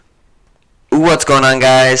What's going on,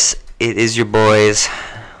 guys? It is your boys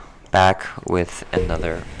back with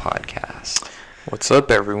another podcast. What's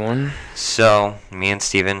up, everyone? So, me and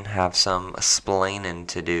Steven have some explaining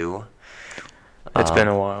to do. It's been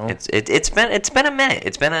a while. It's been a minute.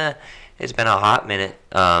 It's been a hot minute.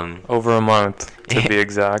 Over a month, to be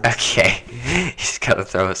exact. Okay. You just gotta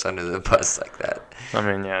throw us under the bus like that. I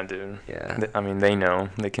mean, yeah, dude. Yeah. They know.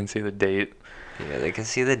 They can see the date. Yeah, they can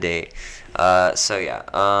see the date.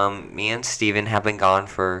 Me and Steven have been gone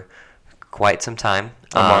for quite some time.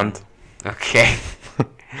 A month. Okay.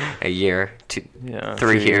 A year, 3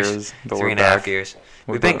 years, 3.5 years.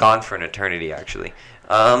 We've been gone for an eternity, actually.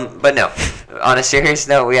 But no, on a serious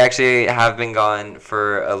note, we actually have been gone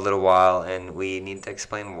for a little while, and we need to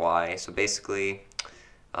explain why. So basically,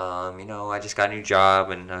 I just got a new job,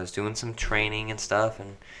 and I was doing some training and stuff,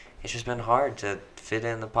 and it's just been hard to fit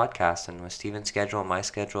in the podcast, and with Steven's schedule and my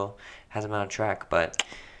schedule, hasn't been on track, but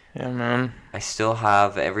yeah, man. I still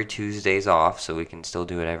have every Tuesdays off, so we can still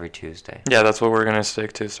do it every Tuesday. Yeah, that's what we're gonna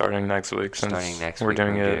stick to starting next week. We're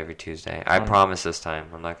doing it every Tuesday. I promise this time.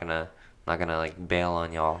 I'm not gonna like bail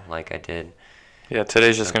on y'all like I did. Yeah,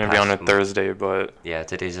 today's just gonna be on a Thursday, but yeah,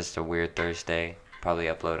 today's just a weird Thursday. Probably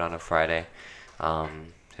upload on a Friday. So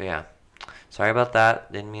yeah, sorry about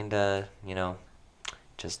that. Didn't mean to,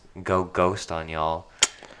 just go ghost on y'all.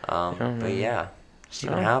 But yeah,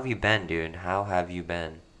 Steven, how have you been, dude? How have you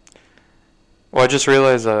been? Well, I just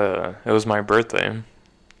realized it was my birthday.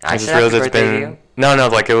 I just realized it's been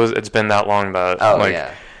it's been that long that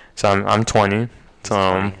yeah. So I'm 20. So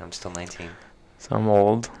 20. I'm still 19. So I'm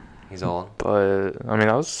old. He's old. But I mean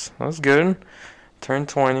that was good. Turned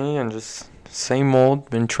 20 and just same old.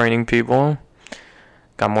 Been training people.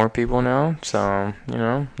 Got more people now. So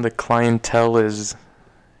the clientele is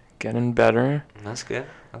getting better. That's good.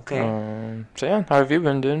 Okay. So yeah, how have you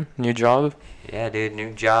been, dude? New job? Yeah, dude.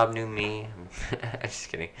 New job, new me. Just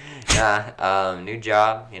kidding. New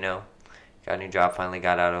job. Got a new job. Finally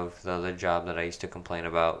got out of the other job that I used to complain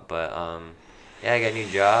about. But yeah, I got a new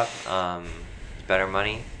job. It's better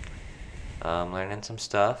money. Learning some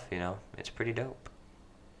stuff. It's pretty dope.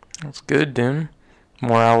 That's good, dude.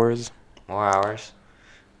 More hours. More hours.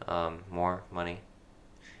 More money.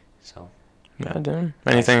 So. Yeah, dude.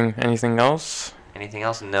 Anything else? Anything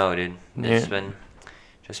else? No, dude. Just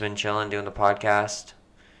been chilling, doing the podcast,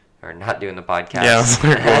 or not doing the podcast.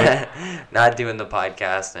 Yeah, not doing the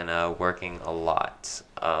podcast and working a lot.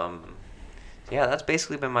 Yeah, that's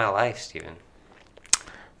basically been my life, Steven. I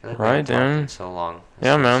feel like right, dude. So long.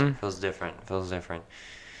 Man. Feels different.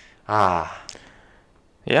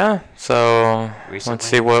 Yeah. So Recently? let's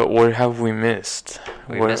see what have we missed?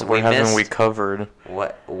 What haven't we covered?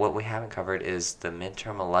 What we haven't covered is the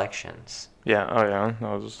midterm elections. Yeah. Oh yeah.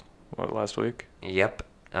 That was last week. Yep.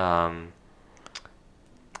 I'm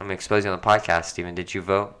exposing on the podcast. Steven, did you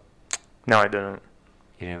vote? No, I didn't.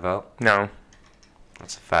 You didn't vote? No.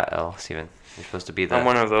 That's a fat L, Steven. You're supposed to be the... I'm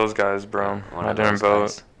one of those guys, bro. I didn't vote.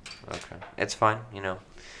 Guys. Okay. It's fine,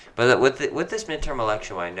 But with this midterm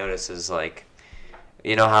election, what I notice is, like,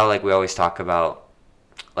 how, like, we always talk about,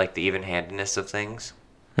 like, the even-handedness of things?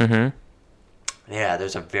 Mm-hmm. Yeah,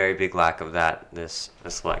 there's a very big lack of that this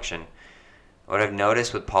election. What I've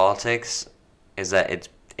noticed with politics is that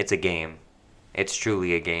it's a game. It's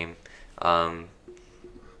truly a game.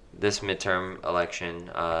 This midterm election,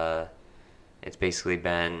 it's basically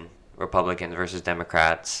been Republicans versus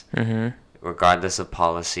Democrats, regardless of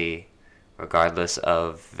policy, regardless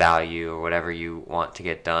of value or whatever you want to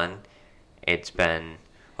get done. It's been,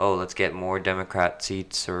 let's get more Democrat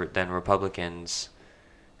seats than Republicans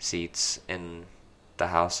seats in the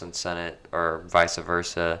House and Senate, or vice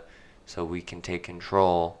versa, so we can take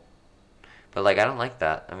control. But I don't like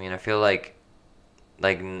that. I mean, I feel like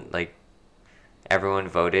everyone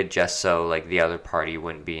voted just so the other party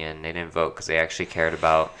wouldn't be in. They didn't vote because they actually cared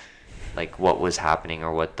about what was happening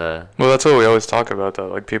or what the... Well, that's what we always talk about,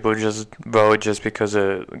 though. People just vote just because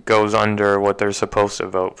it goes under what they're supposed to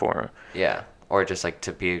vote for. Yeah, or just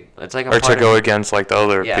to be... It's like a or to go against the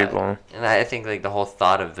other people. And I think the whole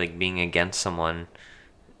thought of being against someone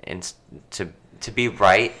and to be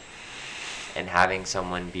right and having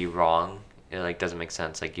someone be wrong, it doesn't make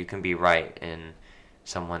sense. You can be right and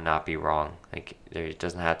someone not be wrong. There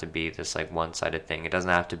doesn't have to be this one-sided thing. It doesn't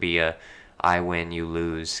have to be a I win, you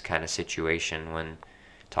lose kind of situation when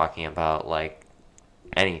talking about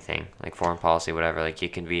anything, foreign policy, whatever.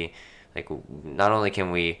 It can be not only can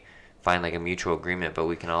we find a mutual agreement, but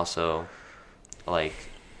we can also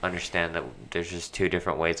understand that there's just two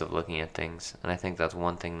different ways of looking at things. And I think that's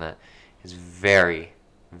one thing that is very,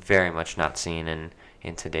 very much not seen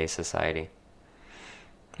in today's society.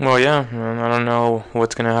 Well, yeah, man, I don't know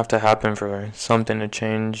what's gonna have to happen for something to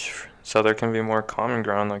change so there can be more common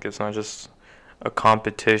ground. Like, it's not just a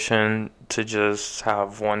competition to just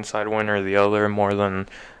have one side win or the other, more than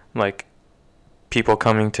like people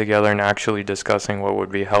coming together and actually discussing what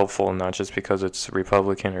would be helpful, not just because it's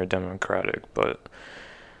Republican or Democratic. But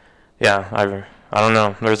yeah, I don't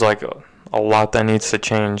know. There's like a lot that needs to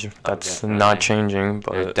change that's not changing.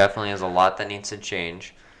 But there definitely is a lot that needs to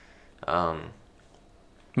change.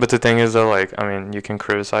 But the thing is, though, like, I mean, you can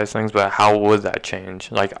criticize things, but how would that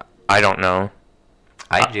change? Like, I don't know.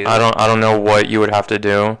 I do. I don't know what you would have to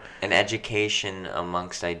do. An education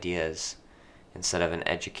amongst ideas instead of an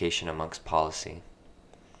education amongst policy.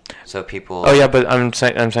 So people. Oh yeah, but I'm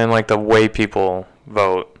saying like the way people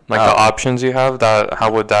vote, like the options you have. That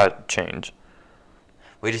how would that change?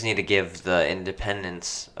 We just need to give the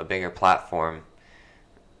independents a bigger platform,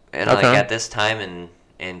 and Okay. like at this time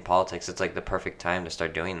in politics, it's like the perfect time to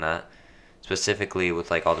start doing that. Specifically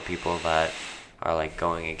with like all the people that are like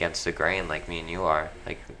going against the grain, like me and you are.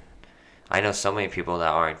 Like, I know so many people that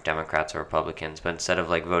aren't Democrats or Republicans, but instead of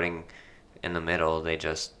like voting in the middle, they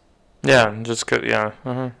just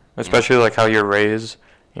Especially like how you're raised,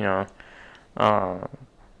 you know. A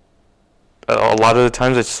lot of the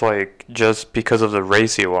times it's like just because of the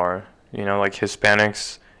race you are, you know, like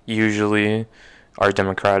Hispanics usually are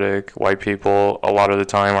Democratic, white people a lot of the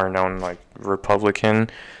time are known like Republican.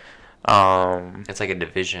 It's like a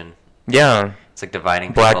division. Yeah. It's like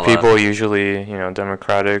dividing black people up. Usually, you know,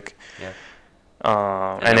 Democratic. Yeah.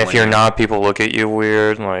 And if you're not, people look at you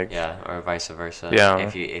weird, like. Yeah, or vice versa. Yeah.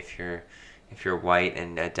 If you're white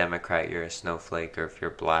and a Democrat, you're a snowflake, or if you're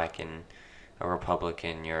black and a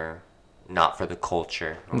Republican, you're not for the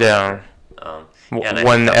culture. Yeah.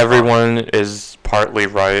 When everyone is partly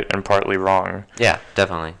right and partly wrong. Yeah,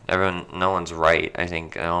 definitely. No one's right. I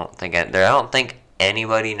don't think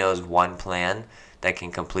anybody knows one plan that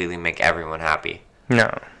can completely make everyone happy.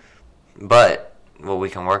 No. But what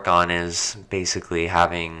we can work on is basically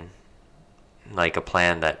having like a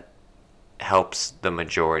plan that helps the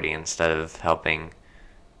majority instead of helping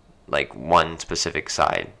like one specific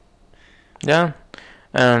side. Yeah.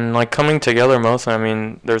 And like coming together mostly, I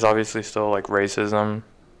mean, there's obviously still like racism,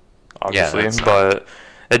 obviously, but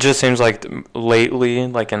it just seems like lately,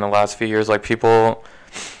 like in the last few years, like people,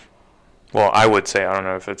 well, I would say, I don't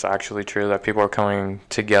know if it's actually true, that people are coming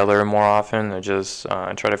together more often to just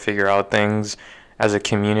try to figure out things as a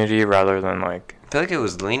community rather than like. I feel like it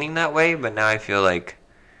was leaning that way, but now I feel like.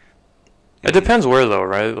 It depends where though,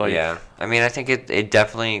 right? Like. Yeah. I mean, I think it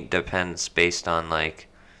definitely depends based on like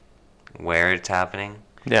where it's happening.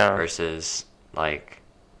 Yeah. Versus like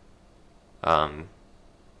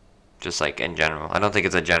just like in general. I don't think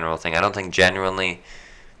it's a general thing. Generally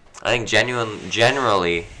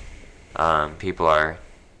people are,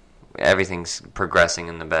 everything's progressing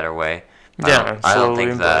in the better way. Yeah, I don't slowly,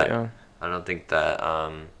 think that but, yeah. I don't think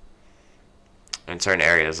that in certain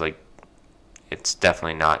areas, like, it's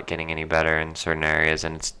definitely not getting any better in certain areas,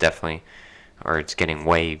 and it's getting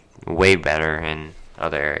way better in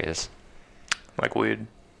other areas. Like weed.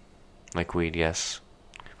 Like weed, yes.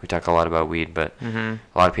 We talk a lot about weed, but Mm-hmm.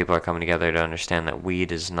 a lot of people are coming together to understand that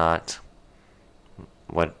weed is not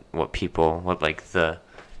what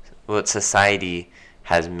society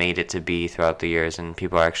has made it to be throughout the years, and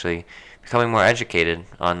people are actually becoming more educated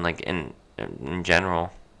on like in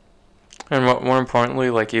general. And more importantly,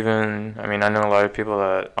 like even, I mean, I know a lot of people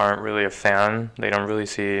that aren't really a fan. They don't really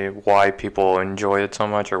see why people enjoy it so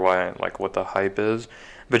much or why, like, what the hype is,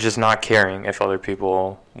 but just not caring if other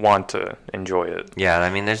people want to enjoy it. Yeah, I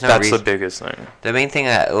mean, there's no That's reason. the biggest thing. The main thing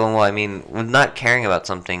with not caring about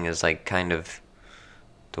something is like kind of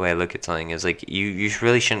the way I look at something is like you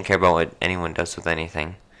really shouldn't care about what anyone does with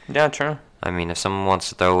anything. Yeah, true. I mean, if someone wants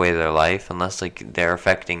to throw away their life, unless like they're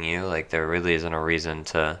affecting you, like there really isn't a reason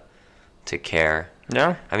to care.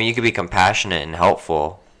 Yeah. I mean, you could be compassionate and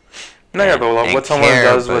helpful. No, yeah, but what someone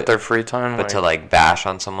does with their free time, but to like bash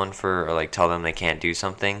on someone or like tell them they can't do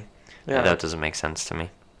something, yeah, that doesn't make sense to me.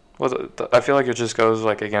 Well, I feel like it just goes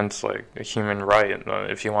like against like a human right.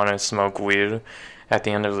 If you want to smoke weed at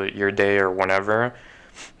the end of your day or whenever,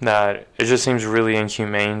 that it just seems really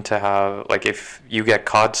inhumane to have, like, if you get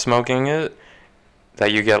caught smoking it,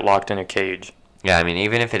 that you get locked in a cage. Yeah, I mean,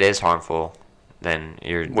 even if it is harmful, then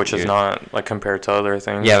Which is not, like, compared to other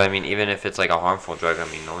things. Yeah, but I mean, even if it's like a harmful drug, I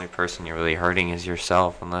mean, the only person you're really hurting is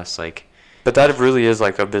yourself, unless like. But that really is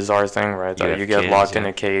like a bizarre thing, right? That you get locked in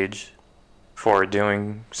a cage for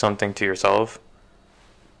doing something to yourself.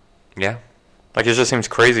 Yeah. Like, it just seems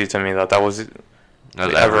crazy to me that was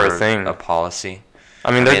ever a thing. A policy.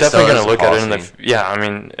 I mean, I they're mean, it still definitely is going to a look at it in policy. yeah, I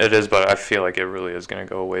mean, it is, but I feel like it really is going to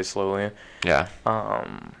go away slowly. Yeah.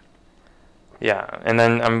 Yeah, and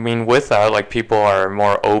then, I mean, with that, like, people are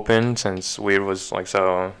more open since weed was, like,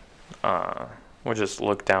 so, we'll just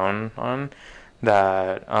look down on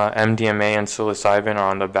that MDMA and psilocybin are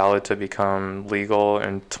on the ballot to become legal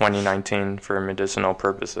in 2019 for medicinal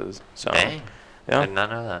purposes. So, Dang. yeah. I did not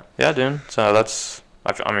know that. Yeah, dude. So that's,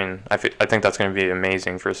 I think that's going to be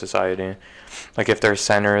amazing for society. Like, if there's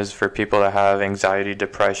centers for people that have anxiety,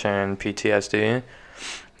 depression, PTSD,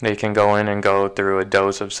 they can go in and go through a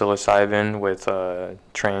dose of psilocybin with a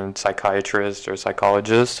trained psychiatrist or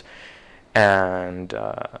psychologist. And,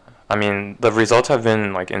 I mean, the results have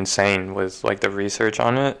been, like, insane with, like, the research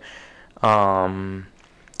on it.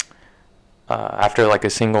 After, like, a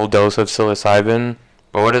single dose of psilocybin.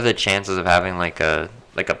 But what are the chances of having like a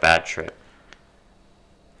bad trip?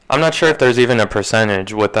 I'm not sure if there's even a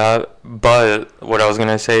percentage with that, but what I was going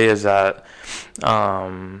to say is that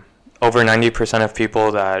over 90% of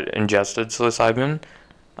people that ingested psilocybin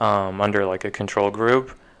under like a control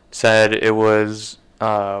group said it was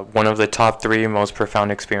one of the top 3 most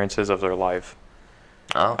profound experiences of their life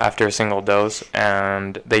after a single dose.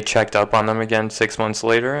 And they checked up on them again 6 months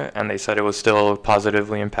later, and they said it was still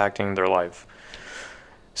positively impacting their life.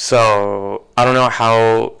 So I don't know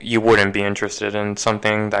how you wouldn't be interested in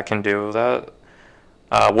something that can do that.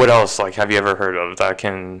 What else, like, have you ever heard of that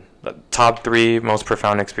can top 3 most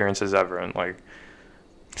profound experiences ever? And like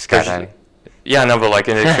Skydiving. Yeah, no, but like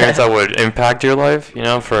an experience that would impact your life, you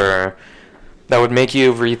know, that would make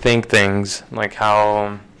you rethink things, like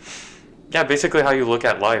basically how you look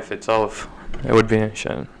at life itself. It would be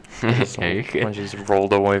shit. I just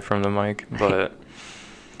rolled away from the mic, but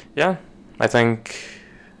yeah, I think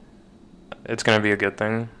it's going to be a good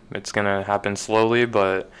thing. It's going to happen slowly,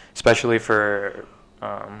 but especially for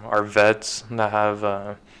our vets that have,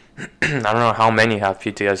 I don't know how many have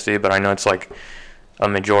PTSD, but I know it's like a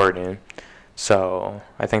majority. So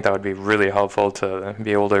I think that would be really helpful to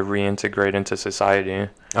be able to reintegrate into society.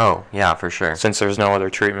 Oh, yeah, for sure. Since there's no other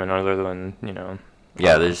treatment other than, you know.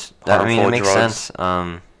 Yeah, there's, I mean, it makes drugs. sense.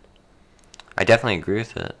 I definitely agree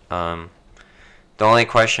with it. The only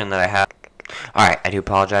question that I have, all right, I do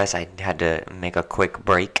apologize. I had to make a quick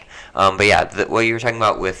break. But yeah, what you were talking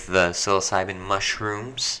about with the psilocybin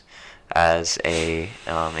mushrooms as a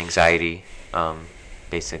anxiety,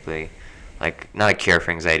 basically, like not a cure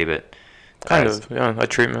for anxiety, but kind of, yeah, a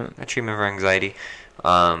treatment. A treatment for anxiety.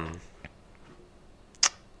 The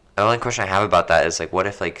only question I have about that is like, what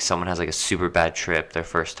if like someone has like a super bad trip their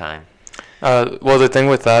first time? Well, the thing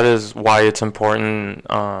with that is why it's important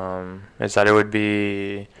is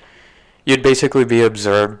that you'd basically be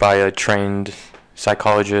observed by a trained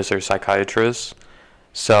psychologist or psychiatrist.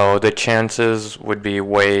 So the chances would be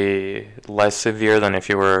way less severe than if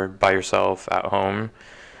you were by yourself at home.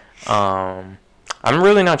 I'm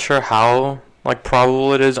really not sure how like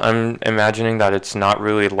probable it is. I'm imagining that it's not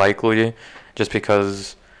really likely, just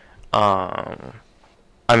because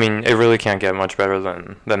I mean, it really can't get much better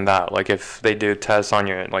than that. Like, if they do tests on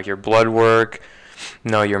your blood work,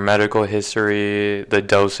 your medical history, the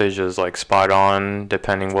dosage is like spot on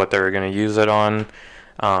depending what they're going to use it on,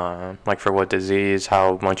 like for what disease,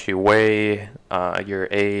 how much you weigh, your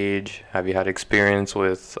age, have you had experience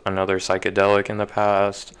with another psychedelic in the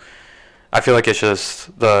past. I feel like it's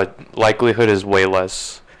just the likelihood is way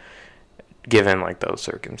less given like those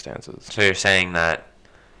circumstances. So you're saying that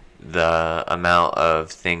the amount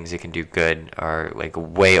of things it can do good are like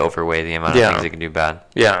way overweigh the amount of things it can do bad.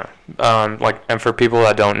 Yeah. And for people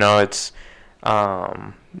that don't know, it's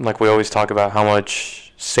like we always talk about how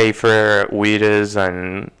much safer weed is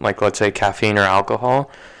than, like, let's say caffeine or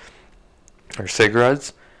alcohol or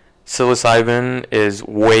cigarettes. Psilocybin is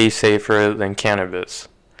way safer than cannabis.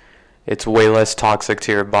 It's way less toxic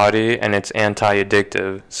to your body, and it's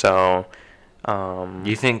anti-addictive. So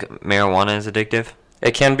You think marijuana is addictive?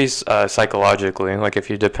 It can be psychologically. Like, if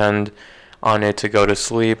you depend on it to go to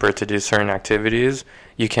sleep or to do certain activities,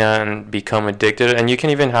 you can become addicted. And you can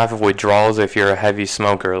even have withdrawals if you're a heavy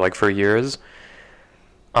smoker, like for years.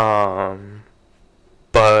 But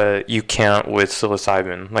you can't with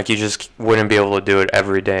psilocybin. Like, you just wouldn't be able to do it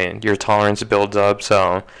every day. Your tolerance builds up.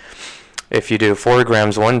 So if you do 4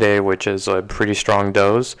 grams one day, which is a pretty strong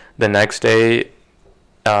dose, the next day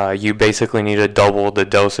you basically need to double the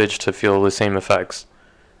dosage to feel the same effects.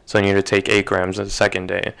 So you need to take 8 grams the second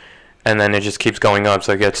day. And then it just keeps going up.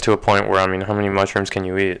 So it gets to a point where, I mean, how many mushrooms can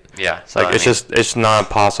you eat? Yeah. So like, it's not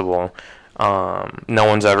possible. No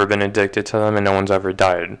one's ever been addicted to them, and no one's ever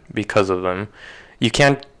died because of them. You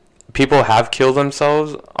can't people have killed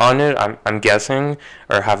themselves on it, I'm guessing,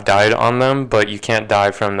 or have died on them, but you can't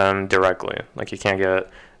die from them directly. Like, you can't get,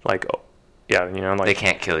 like, yeah, you know, like... They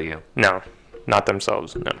can't kill you. No, not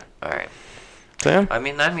themselves, no. Alright. So, yeah. I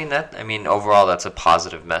mean, overall, that's a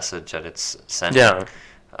positive message that it's sending. Yeah.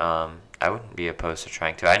 I wouldn't be opposed to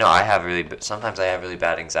trying to. I know sometimes I have really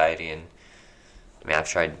bad anxiety, and I mean, I've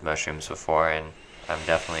tried mushrooms before, and I'm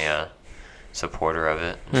definitely a supporter of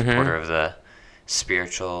it, supporter of the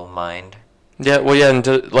spiritual mind. Yeah, well, yeah, and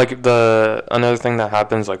another thing that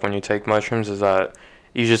happens, like, when you take mushrooms is that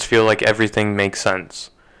you just feel like everything makes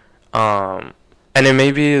sense. And it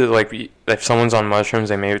may be, like, if someone's on mushrooms,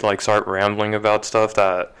 they may, like, start rambling about stuff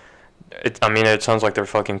that, it sounds like they're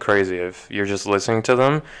fucking crazy if you're just listening to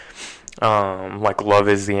them. Like, love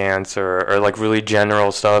is the answer, or, like, really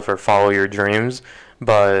general stuff, or follow your dreams.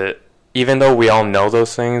 But even though we all know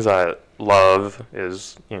those things, that love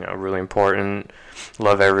is, really important,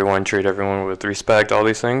 love everyone, treat everyone with respect, all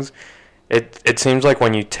these things, it seems like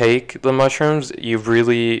when you take the mushrooms, you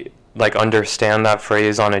really, like, understand that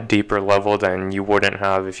phrase on a deeper level than you wouldn't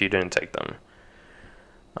have if you didn't take them.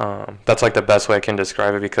 That's, like, the best way I can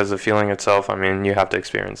describe it, because the feeling itself, I mean, you have to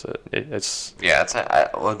experience it.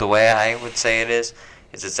 The way I would say it is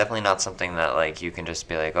it's definitely not something that, like, you can just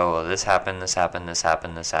be like, oh, well, this happened, this happened, this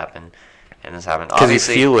happened, this happened, and this happened. Because you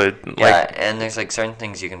feel it. Yeah, and there's, like, certain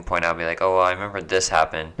things you can point out and be like, oh, well, I remember this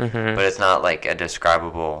happened, but it's not, like, a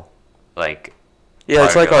describable, like... Yeah,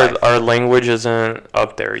 it's like our language isn't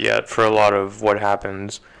up there yet for a lot of what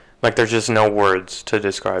happens. Like, there's just no words to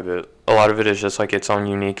describe it. A lot of it is just, like, its own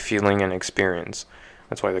unique feeling and experience.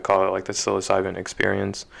 That's why they call it, like, the psilocybin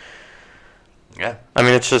experience. Yeah. I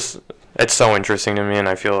mean, it's so interesting to me, and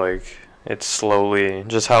I feel like it's slowly,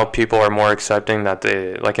 just how people are more accepting that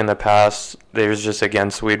they, like, in the past, they was just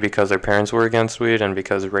against weed because their parents were against weed, and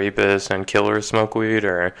because rapists and killers smoke weed,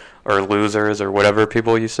 or losers, or whatever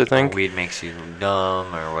people used to think. Or weed makes you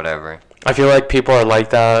dumb, or whatever. I feel like people are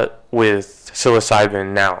like that with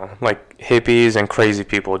psilocybin now. Like, hippies and crazy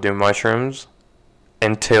people do mushrooms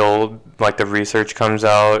until, like, the research comes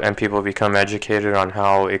out and people become educated on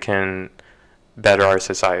how it can better our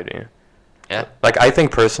society. Yeah. Like, I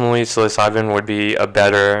think personally psilocybin would be a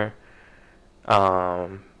better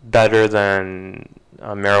than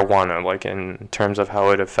marijuana, like, in terms of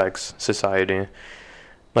how it affects society.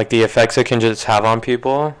 Like, the effects it can just have on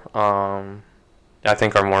people, I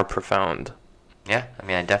think are more profound. Yeah, I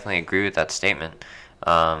mean, I definitely agree with that statement.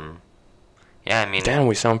 Yeah, I mean... Damn,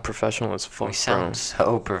 we sound professional as fuck, We sound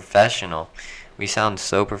so professional. We sound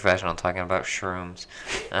so professional talking about shrooms.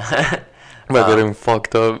 But getting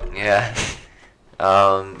fucked up. Yeah.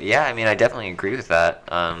 Yeah, I mean, I definitely agree with that.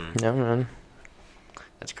 Yeah, man.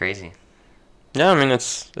 That's crazy. Yeah, I mean,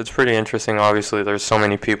 it's pretty interesting. Obviously, there's so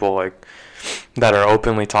many people, like, that are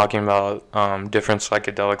openly talking about different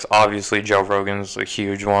psychedelics. Obviously, Joe Rogan's a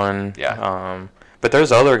huge one. Yeah. But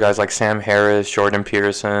there's other guys like Sam Harris, Jordan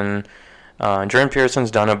Peterson. Jordan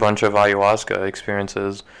Peterson's done a bunch of ayahuasca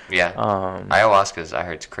experiences. Yeah. Ayahuasca's, I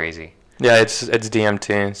heard, it's crazy. Yeah, it's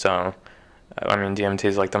DMT. So, I mean, DMT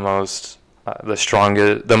is, like, the most, the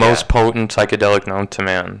strongest, the most potent psychedelic known to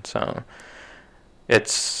man. So,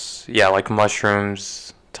 it's, yeah, like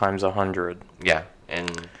mushrooms times 100. Yeah,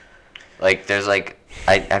 and, like, there's, like,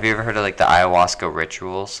 have you ever heard of, like, the ayahuasca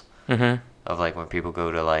rituals? Mm-hmm. Of, like, when people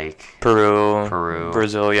go to, like... Peru,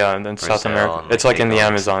 Brazil, yeah, and then South America. It's, like, in the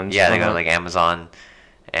Amazon. Yeah, they go to, like, Amazon,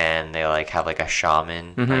 and they, like, have, like, a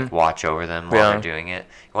shaman, like, watch over them while they're doing it.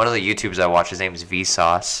 One of the YouTubers I watch, his name is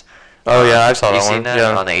Vsauce. Oh, yeah, I saw that one. You seen that?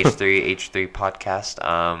 Yeah. On the H3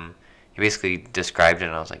 podcast? He basically described it,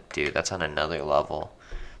 and I was like, dude, that's on another level.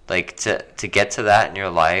 Like, to get to that in your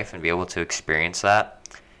life and be able to experience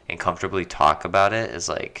that and comfortably talk about it is,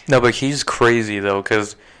 like... No, but he's crazy, though,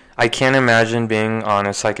 because... I can't imagine being on a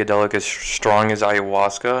psychedelic as strong as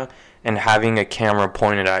ayahuasca and having a camera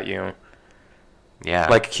pointed at you. Yeah.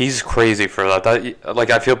 Like, he's crazy for that.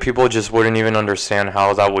 Like, I feel people just wouldn't even understand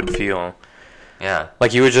how that would feel. Yeah.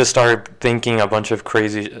 Like, you would just start thinking a bunch of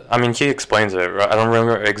crazy... I mean, he explains it, right? I don't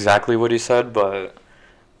remember exactly what he said, but...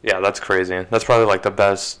 Yeah, that's crazy. That's probably, like, the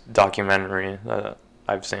best documentary that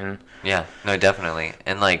I've seen. Yeah. No, definitely.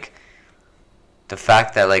 And, like, the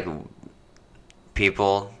fact that, like,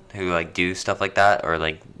 people... who, like, do stuff like that, or,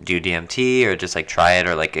 like, do DMT, or just, like, try it,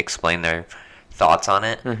 or, like, explain their thoughts on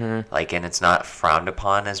it, like, and it's not frowned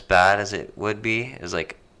upon as bad as it would be, is,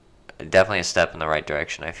 like, definitely a step in the right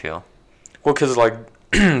direction, I feel. Well, because, like,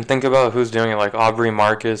 think about who's doing it. Like, Aubrey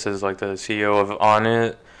Marcus is, like, the CEO of On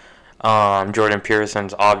It. Jordan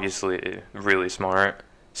Peterson's obviously really smart.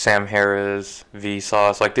 Sam Harris,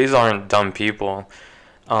 Vsauce, like, these aren't dumb people.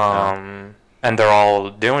 and they're all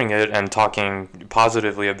doing it and talking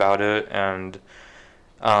positively about it, and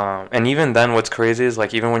even then, what's crazy is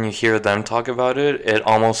like even when you hear them talk about it, it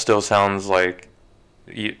almost still sounds like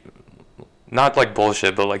you, not like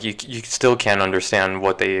bullshit, but like you still can't understand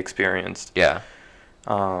what they experienced. Yeah.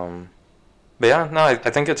 But yeah, no, I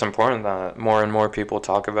think it's important that more and more people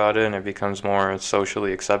talk about it and it becomes more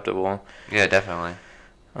socially acceptable. Yeah, definitely.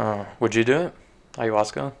 Would you do it?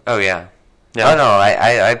 Ayahuasca? Oh, yeah. Yeah. Oh, no,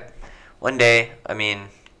 I one day,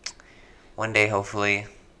 hopefully,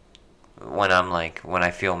 when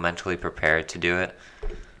I feel mentally prepared to do it,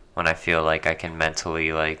 when I feel like I can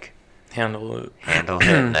mentally, like, handle it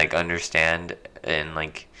and, like, understand and,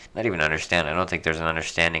 like, not even understand. I don't think there's an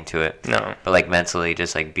understanding to it. No. But, like, mentally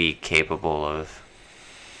just, like, be capable of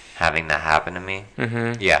having that happen to me.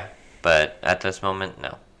 Mm-hmm. Yeah. But at this moment,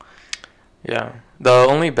 no. Yeah. The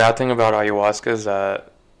only bad thing about ayahuasca is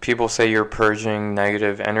that people say you're purging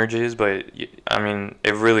negative energies, but, I mean,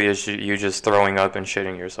 it really is you just throwing up and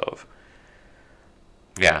shitting yourself.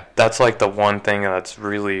 Yeah. That's, like, the one thing that's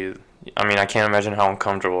really... I mean, I can't imagine how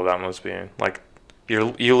uncomfortable that must be. Like,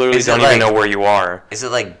 you literally don't even know where you are. Is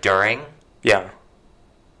it like during? Yeah.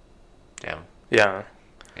 Damn. Yeah.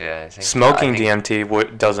 Yeah. Smoking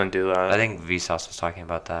DMT doesn't do that. I think Vsauce was talking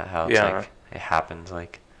about that. How it's like it happens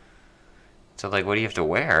like. So like, what do you have to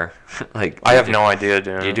wear? Like, I have no idea,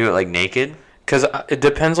 dude. Do you do it like naked? Because it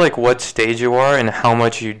depends like what stage you are and how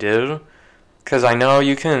much you did. Because I know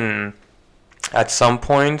you can, at some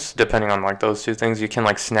points, depending on like those two things, you can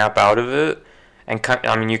like snap out of it. And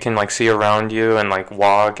I mean, you can like see around you and like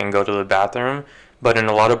walk and go to the bathroom, but in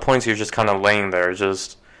a lot of points you're just kind of laying there,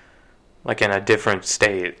 just like in a different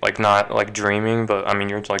state, like not like dreaming, but I mean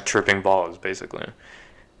you're like tripping balls basically,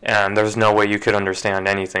 and there's no way you could understand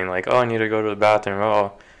anything. Like, oh, I need to go to the bathroom.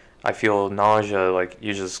 Oh, I feel nausea. Like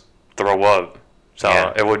you just throw up.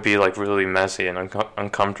 So it would be like really messy and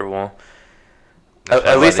uncomfortable.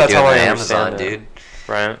 At least that's how I understand it. Dude.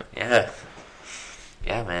 Right? Yeah.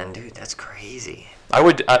 Yeah, man, dude, that's crazy. I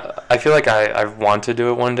feel like I want to do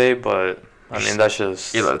it one day, but I mean that's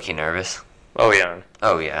just... You're low-key nervous. Oh yeah.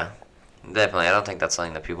 Oh yeah, definitely. I don't think that's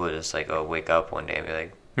something that people just like wake up one day and be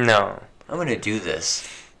like, no, I'm gonna do this.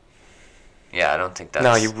 Yeah, I don't think that's...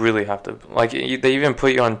 No, you really have to. Like they even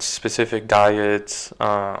put you on specific diets.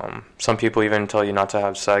 Some people even tell you not to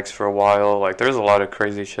have sex for a while. Like there's a lot of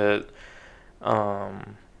crazy shit.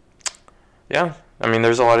 Yeah. I mean,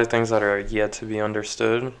 there's a lot of things that are yet to be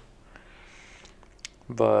understood.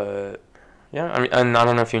 But, yeah, I mean, and I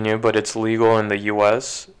don't know if you knew, but it's legal in the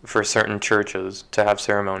U.S. for certain churches to have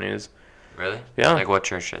ceremonies. Really? Yeah. Like what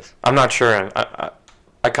churches? I'm not sure.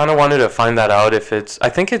 I kind of wanted to find that out if it's... I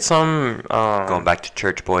think it's some... going back to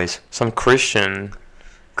church, boys. Some Christian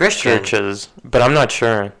churches, but I'm not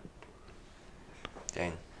sure.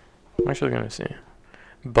 Dang. I'm actually going to see.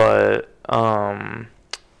 But,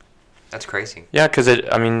 That's crazy. Yeah, because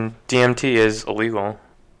DMT is illegal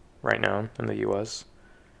right now in the U.S.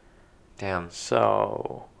 Damn.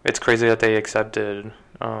 So it's crazy that they accepted,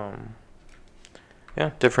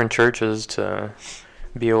 different churches to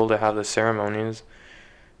be able to have the ceremonies.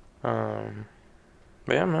 But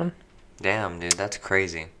yeah, man. Damn, dude, that's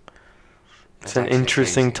crazy. It's an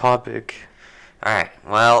interesting topic. All right.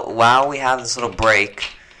 Well, while we have this little break,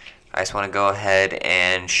 I just want to go ahead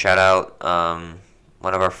and shout out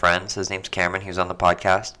one of our friends. His name's Cameron. He was on the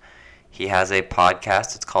podcast. He has a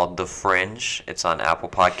podcast. It's called The Fringe. It's on Apple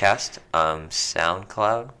Podcast,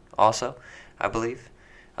 SoundCloud also, I believe.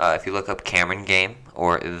 If you look up Cameron Game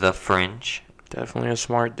or The Fringe. Definitely a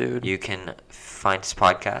smart dude. You can find his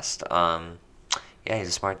podcast. Yeah, he's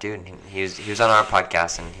a smart dude. He was on our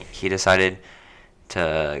podcast, and he decided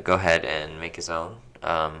to go ahead and make his own.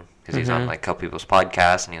 Because he was on like a couple people's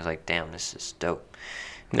podcasts, and he was like, damn, this is dope.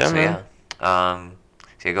 Yeah, so, man. Yeah.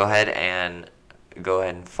 So go ahead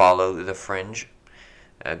and follow The Fringe.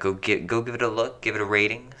 Go give it a look, give it a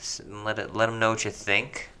rating, and let him know what you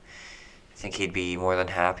think. I think he'd be more than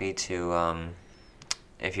happy to,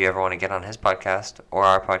 if you ever want to get on his podcast or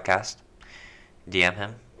our podcast, DM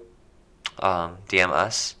him, DM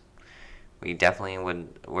us. We're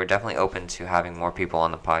definitely open to having more people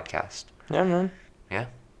on the podcast. Yeah, man. Yeah.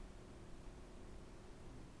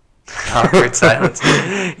 Awkward silence.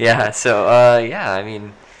 Yeah, so, I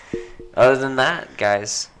mean, other than that,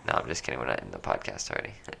 guys... No, I'm just kidding. We're not in the podcast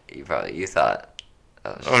already. You thought...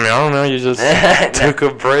 I don't know. You just took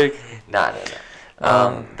a break. No.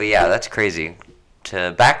 But yeah, that's crazy.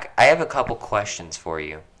 I have a couple questions for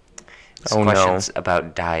you. Questions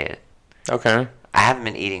about diet. Okay. I haven't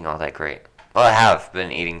been eating all that great. Well, I have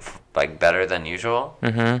been eating, better than usual.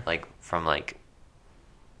 Mm-hmm. From,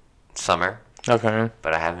 summer. Okay.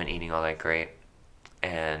 but I haven't been eating all that great.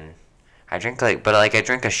 And I drink I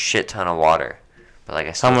drink a shit ton of water, but like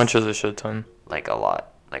I still How much is a shit ton? like a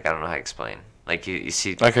lot. Like I don't know how to explain. Like you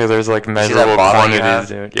see. Okay, there's like You see that measurable bottle you quantities,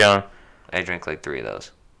 have? dude. Yeah. I drink like 3 of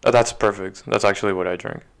those. Oh, that's perfect. That's actually what I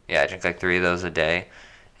drink. Yeah, I drink like 3 of those a day,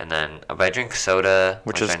 and then but I drink soda,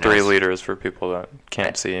 Which is I know 3 liters for people that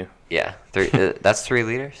can't see. Yeah, 3. That's 3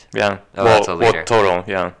 liters. Yeah. Oh, that's a liter. Well, total,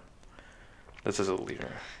 yeah. This is a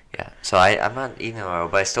liter. Yeah. So I'm not eating a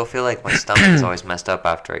lot, but I still feel like my stomach is always messed up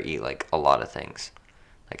after I eat like a lot of things.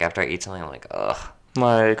 Like after I eat something, I'm like, ugh.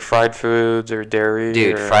 Like fried foods or dairy.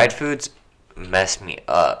 Dude, or... fried foods mess me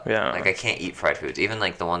up. Yeah. Like I can't eat fried foods, even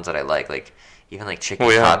like the ones that I like even like chicken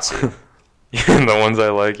Well, yeah. katsu. Yeah, the ones I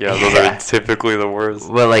like, yeah, those Yeah. are typically the worst.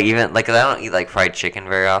 Well, like even like I don't eat like fried chicken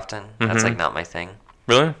very often. That's like Mhm. not my thing.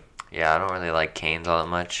 Really? Yeah, I don't really like canes all that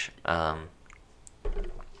much. I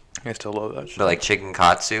still love that shit. But like chicken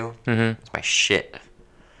katsu, Mhm. it's my shit.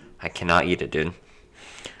 I cannot eat it, dude.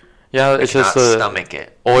 Yeah, I it's cannot just stomach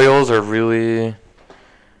it. oils are really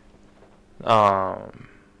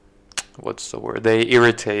what's the word? They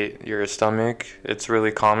irritate your stomach. It's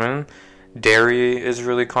really common. Dairy is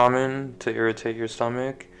really common to irritate your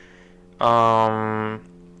stomach. And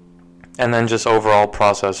then just overall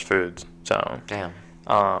processed foods. So, Damn.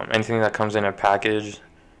 anything that comes in a package,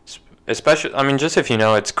 especially, I mean, just if you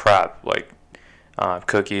know it's crap, like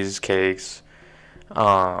cookies, cakes,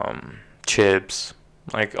 chips,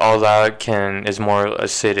 like all that is more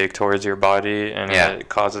acidic towards your body, and Yeah. it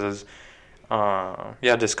causes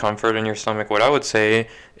discomfort in your stomach. What I would say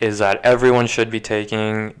is that everyone should be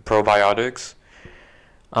taking probiotics,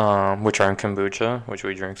 which are in kombucha, which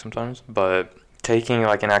we drink sometimes, but taking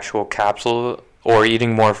like an actual capsule or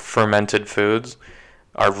eating more fermented foods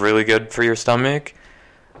are really good for your stomach.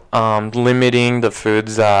 Limiting the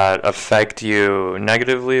foods that affect you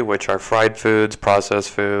negatively, which are fried foods, processed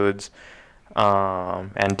foods,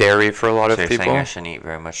 and dairy for a lot So of you're people. saying I shouldn't eat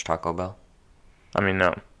very much Taco Bell? I mean,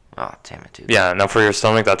 no. Oh, damn it, dude. Yeah, no, for your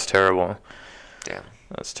stomach, that's terrible. Damn.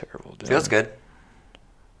 That's terrible, dude. Feels good.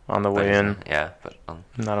 On the But way in, yeah, but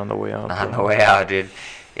not on the way out. not on bro. the way out, dude.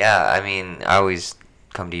 Yeah, I mean, I always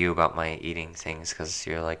come to you about my eating things because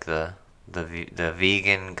you're like the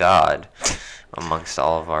vegan god amongst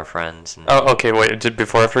all of our friends. And Oh, okay, wait,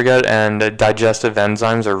 before I forget, and digestive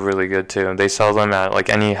enzymes are really good too. They sell them at like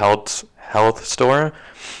any health store.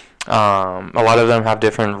 A lot of them have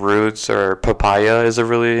different roots, or papaya is a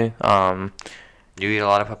really you eat a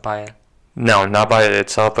lot of papaya? no, not by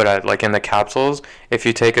itself, but like in the capsules. If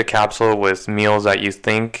you take a capsule with meals that you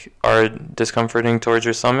think are discomforting towards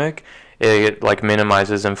your stomach, it like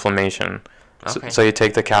minimizes inflammation. Okay. So you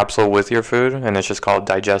take the capsule with your food, and it's just called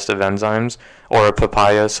digestive enzymes or a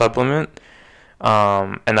papaya supplement,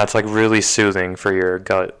 and that's like really soothing for your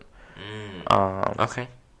gut. Okay.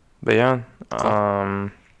 But yeah,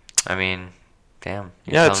 Cool. I mean, damn.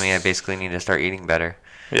 You're Yeah, telling me I it's- basically need to start eating better.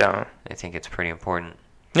 yeah. I think it's pretty important.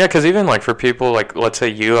 Yeah, because even like for people like, let's say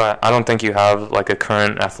you, I don't think you have like a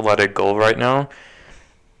current athletic goal right now,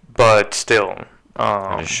 but still,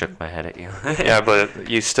 I just shook my head at you. yeah, but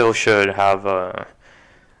you still should have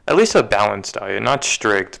at least a balanced diet, not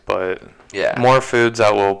strict, but Yeah. more foods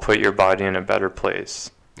that will put your body in a better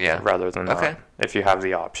place. Yeah. Rather than Okay. not, if you have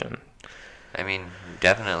the option. I mean,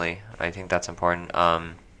 definitely. I think that's important.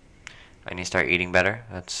 I need to start eating better.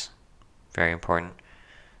 That's very important.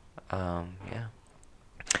 Yeah.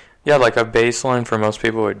 Yeah, like a baseline for most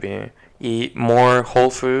people would be eat more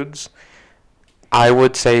whole foods. I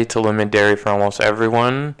would say to limit dairy for almost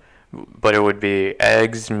everyone, but it would be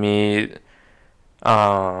eggs, meat,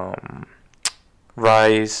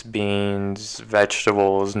 rice, beans,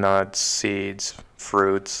 vegetables, nuts, seeds,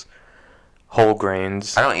 fruits, whole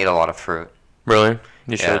grains. I don't eat a lot of fruit. Really? You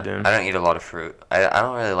Yeah, should, dude. I don't eat a lot of fruit. I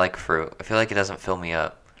don't really like fruit. I feel like it doesn't fill me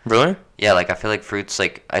up. Really? Yeah, like I feel like fruit's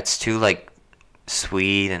like it's too like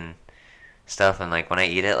sweet and stuff, and like when I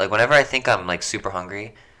eat it, like whenever I think I'm like super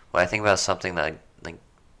hungry, what I think about is something that like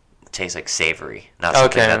tastes like savory, not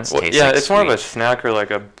something Okay. that Well, tastes yeah, like it's more of a sweet. snack or like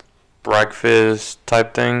a breakfast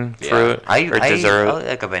type thing, Yeah. fruit I or eat dessert.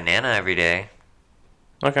 like a banana every day,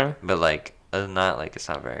 Okay. but like other than that, like it's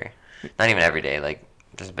not even every day. Like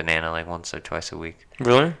just banana like once or twice a week.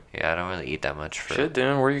 Really? Yeah, I don't really eat that much fruit. Shit, dude.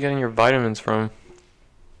 Where are you getting your vitamins from?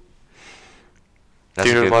 That's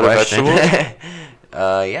Do you a eat a good lot of question.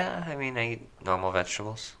 vegetables? Yeah, I mean, I eat normal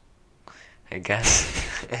vegetables, I guess.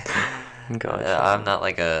 Gotcha. I'm not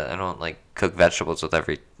like I don't like cook vegetables with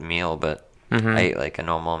every meal, but Mhm. I eat like a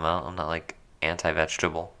normal amount. I'm not like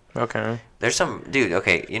anti-vegetable. Okay. There's some dude.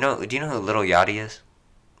 Okay, do you know who Little Yachty is?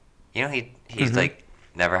 You know he's Mhm. like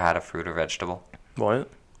never had a fruit or vegetable. What?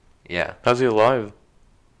 Yeah. How's he alive?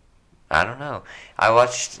 I don't know. I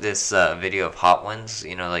watched this video of hot ones,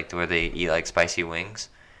 like where they eat like spicy wings.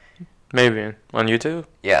 Maybe on YouTube.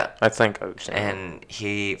 Yeah. I think I've seen it.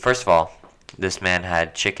 And first of all, this man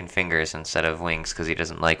had chicken fingers instead of wings because he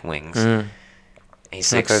doesn't like wings.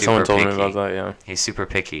 He's like super someone told picky. me about that. Yeah. He's super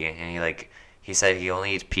picky, and he said he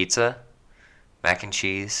only eats pizza, mac and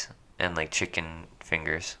cheese, and like chicken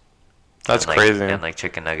fingers. That's and, crazy. And like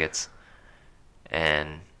chicken nuggets.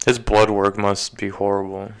 And his blood work must be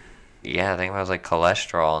horrible. yeah, I think it was like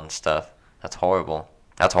cholesterol and stuff. That's horrible.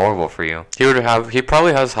 That's horrible for you. He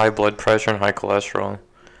probably has high blood pressure and high cholesterol.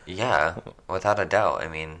 Yeah, without a doubt. I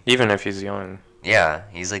mean, even if he's young. Yeah,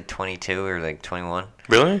 he's like 22 or like 21.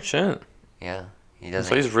 Really? Shit. Yeah, he doesn't.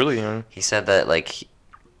 So he's really young. He said that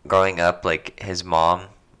growing up, like his mom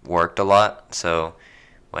worked a lot, so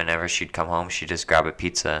whenever she'd come home, she'd just grab a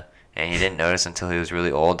pizza, and he didn't notice until he was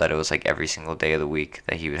really old that it was like every single day of the week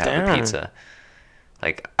that he would have a pizza.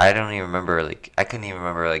 Like I don't even remember. Like I couldn't even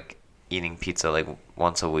remember like eating pizza like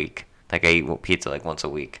once a week. Like I eat pizza like once a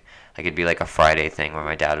week. Like it'd be like a Friday thing where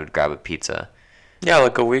my dad would grab a pizza. Yeah,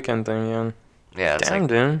 like a weekend thing. Yeah. Yeah. It's damn,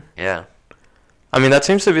 dude. Yeah. I mean, that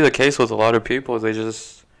seems to be the case with a lot of people. They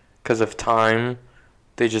just, because of time,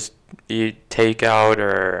 they just eat takeout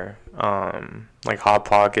or like Hot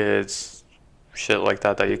Pockets, shit like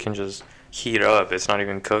that you can just heat up. It's not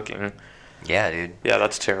even cooking. Yeah, dude. Yeah,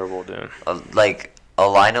 that's terrible, dude.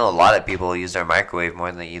 I know a lot of people use their microwave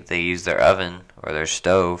more than they use their oven or their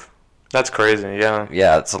stove. That's crazy, yeah.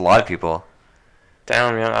 Yeah, it's a lot of people.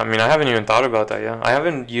 Damn, yeah. I mean, I haven't even thought about that, yeah. I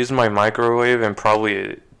haven't used my microwave in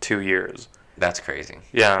probably 2 years. That's crazy.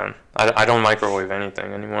 Yeah, I don't microwave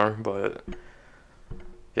anything anymore, but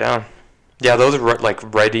yeah. Yeah, those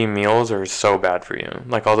ready meals are so bad for you.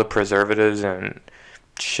 Like all the preservatives and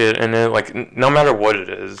shit in it, like no matter what it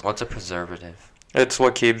is. What's a preservative? It's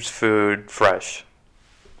what keeps food fresh.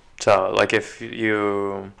 So, like if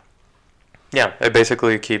you... Yeah, it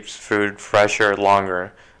basically keeps food fresher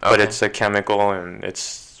longer, but it's a chemical and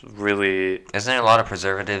it's really... Isn't there a lot of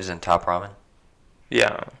preservatives in Top Ramen?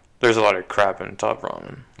 Yeah. There's a lot of crap in Top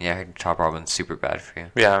Ramen. Yeah, I heard Top Ramen's super bad for you.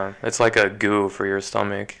 Yeah, it's like a goo for your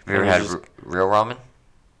stomach. Have you ever had real ramen?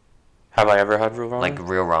 Have I ever had real ramen? Like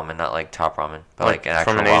real ramen, not like Top Ramen, but like an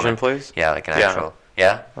actual from an ramen. Asian place? Yeah, like an actual.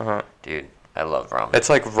 Yeah? Uh-huh. Dude, I love ramen. It's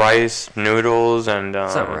like rice, noodles, and...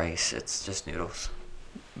 it's not rice, it's just noodles.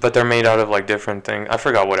 But they're made out of like different things. I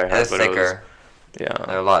forgot what I had. They're thicker.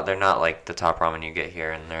 Yeah. They're not like the Top Ramen you get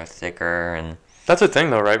here, and they're thicker and... That's a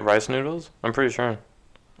thing though, right? Rice noodles? I'm pretty sure.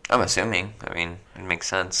 I'm assuming. I mean, it makes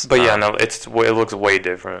sense. But yeah, no, it looks way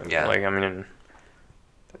different. Yeah. Like, I mean,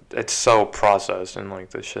 it's so processed and like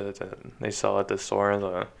the shit that they sell at the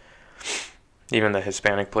store, even the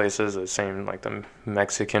Hispanic places, the same, like the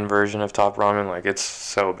Mexican version of Top Ramen, like it's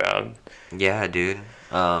so bad. Yeah, dude.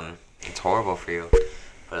 It's horrible for you.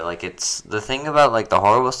 But like it's the thing about like the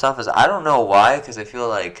horrible stuff is I don't know why, because I feel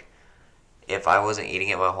like if I wasn't eating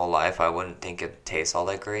it my whole life, I wouldn't think it tastes all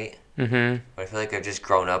that great. Mm-hmm. But I feel like I've just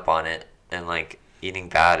grown up on it, and like eating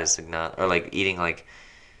bad is like not, or like eating like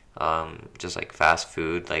just like fast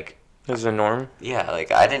food like is the norm. Yeah,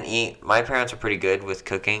 like I didn't eat. My parents were pretty good with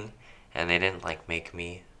cooking, and they didn't like make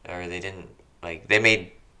me, or they didn't like they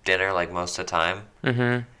made dinner like most of the time.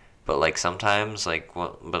 Mm-hmm. But like sometimes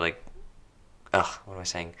what am I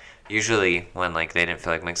saying? Usually when like they didn't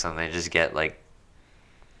feel like making something, they just get like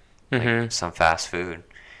some fast food.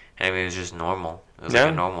 And I mean, it was just normal. It was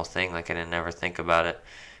like a normal thing. Like I didn't ever think about it.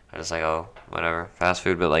 I was like, oh, whatever, fast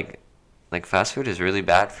food. But like fast food is really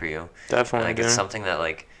bad for you. Definitely. And, like it's something that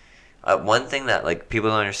like one thing that like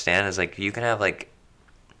people don't understand is like you can have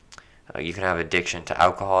addiction to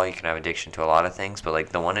alcohol. You can have addiction to a lot of things. But like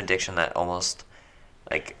the one addiction that almost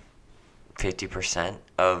like 50%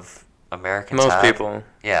 of Americans have. People.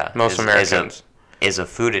 Yeah. Most Americans. Is a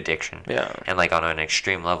food addiction. Yeah. And like on an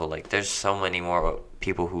extreme level, like there's so many more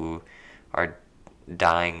people who are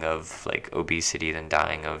dying of like obesity than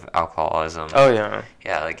dying of alcoholism. Oh yeah.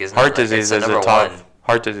 Yeah, like isn't heart disease is the top. one?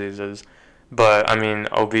 Heart diseases, but I mean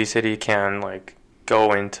obesity can like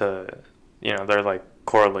go into, they're like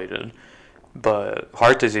correlated, but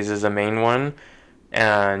heart disease is the main one,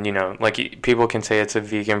 and like people can say it's a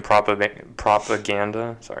vegan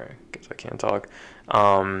propaganda. Sorry, because I can't talk.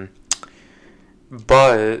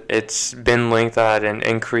 But it's been linked that an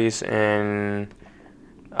increase in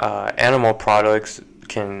animal products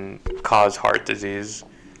can cause heart disease.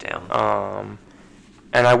 Damn.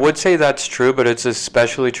 And I would say that's true, but it's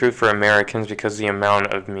especially true for Americans because the amount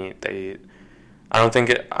of meat they eat. I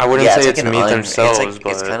wouldn't say it's meat themselves,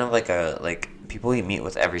 but it's kind of like people eat meat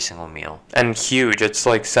with every single meal. And huge. It's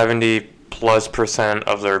like 70% plus percent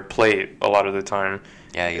of their plate a lot of the time.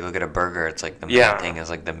 Yeah, you look at a burger, it's like the main thing is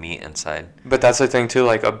like the meat inside. But that's the thing too,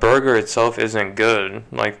 like a burger itself isn't good.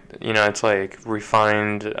 Like, you know, it's like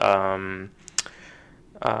refined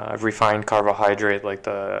carbohydrate, like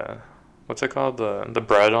the, what's it called? The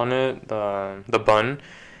bread on it, the bun.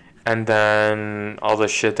 And then all the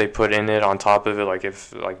shit they put in it on top of it, like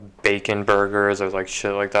if like bacon burgers or like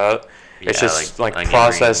shit like that. It's just like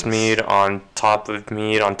processed meat on top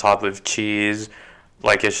of cheese.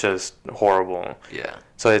 Like, it's just horrible. Yeah.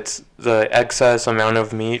 So it's the excess amount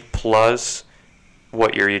of meat plus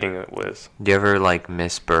what you're eating it with. Do you ever, like,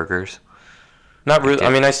 miss burgers? Not really. I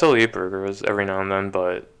mean, I still eat burgers every now and then,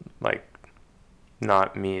 but, like,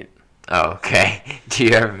 not meat. Oh, okay. Do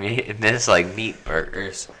you ever miss, like, meat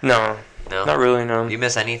burgers? No. No? Not really, no. Do you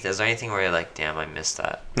miss anything? Is there anything where you're like, damn, I missed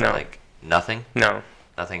that? No. Or, like, nothing? No.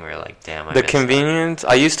 Nothing where you're like, damn, I the missed convenience,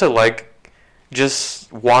 I used to like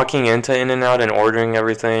just walking into In-N-Out and ordering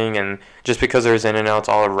everything, and just because there's In-N-Outs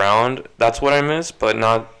all around, that's what I miss, but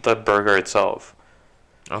not the burger itself.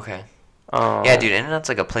 that? Okay. Yeah, dude, In-N-Out's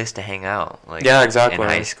like a place to hang out. Like, yeah, exactly. In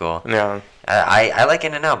high school. Yeah. I like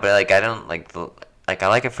In-N-Out, but, like, I don't like I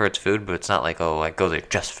like it for its food, but it's not like, oh, I go there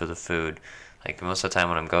just for the food. Like, most of the time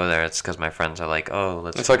when I'm go there, it's because my friends are like, oh,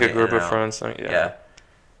 let's. It's like a group In-N-Out. of friends. Yeah.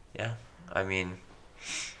 Yeah. I mean,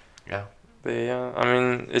 yeah. But yeah, I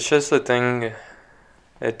mean, it's just the thing.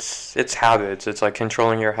 It's habits. It's like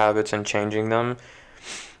controlling your habits and changing them.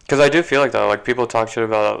 Because I do feel like that. Like, people talk shit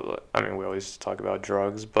about. I mean, we always talk about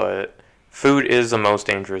drugs, but food is the most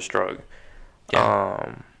dangerous drug.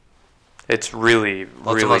 Yeah. It's really,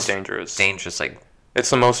 really dangerous. Dangerous, like. It's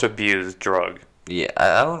the most abused drug. Yeah,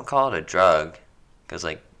 I wouldn't call it a drug, because,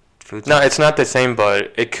 like, food's... No, it's not the same,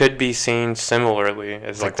 but it could be seen similarly,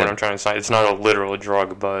 is like what I'm trying to say. It's not a literal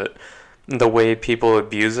drug, but the way people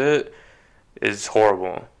abuse it is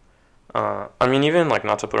horrible. I mean, even, like,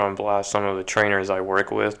 not to put on blast some of the trainers I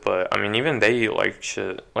work with, but, I mean, even they eat like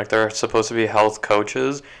shit. Like, they're supposed to be health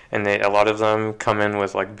coaches, and a lot of them come in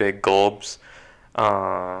with, like, big gulps.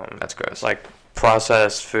 That's gross. Like,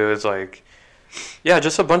 processed foods, like... Yeah,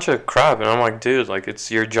 just a bunch of crap, and I'm like, dude, like, it's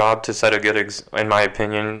your job to set a good, in my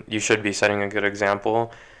opinion, you should be setting a good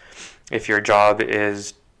example. If your job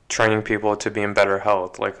is training people to be in better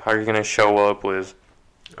health, like, how are you gonna show up with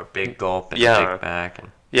a big gulp and a Big Mac?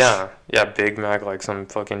 And... Yeah, Big Mac, like some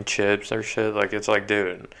fucking chips or shit. Like, it's like,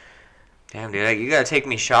 dude. Damn, dude, you gotta take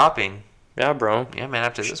me shopping. Yeah, bro. Yeah, man,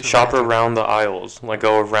 after this. Shop around the aisles. Like,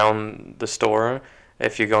 go around the store.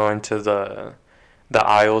 If you go into the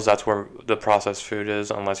aisles, that's where the processed food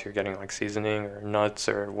is, unless you're getting like seasoning or nuts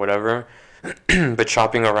or whatever. But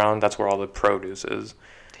shopping around, that's where all the produce is.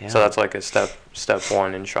 Damn. So that's like a step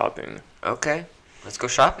one in shopping. Okay, let's go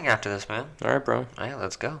shopping after this, man. All right, bro. All right,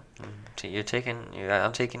 let's go. I'm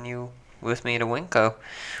taking you with me to Winco.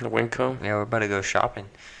 The Winco? Yeah, we're about to go shopping.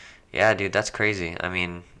 Yeah, dude, that's crazy. I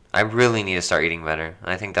mean, I really need to start eating better.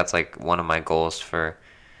 I think that's like one of my goals for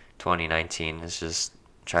 2019 is just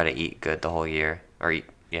try to eat good the whole year. Or eat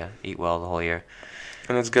well the whole year.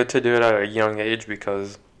 And it's good to do it at a young age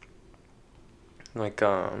because, like,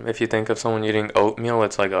 if you think of someone eating oatmeal,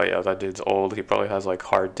 it's like, oh yeah, that dude's old. He probably has like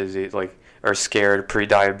heart disease, like, or scared,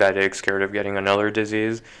 pre-diabetic, scared of getting another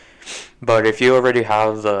disease. But if you already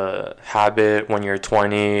have the habit when you're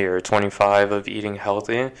 20 or 25 of eating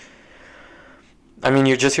healthy, I mean,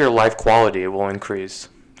 your life quality will increase.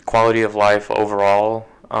 Quality of life overall.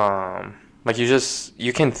 Like,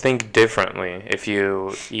 you can think differently if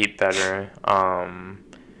you eat better.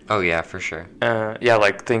 Oh, yeah, for sure. Yeah,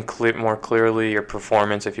 like, think more clearly, your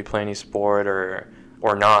performance if you play any sport or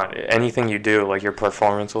not. Anything you do, like, your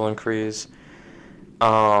performance will increase.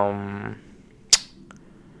 Yeah,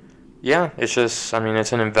 it's just, I mean,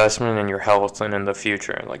 it's an investment in your health and in the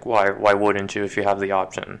future. Like, why wouldn't you if you have the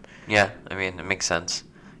option? Yeah, I mean, it makes sense.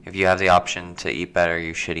 If you have the option to eat better,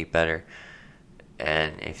 you should eat better.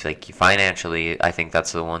 And if, like, financially, I think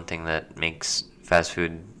that's the one thing that makes fast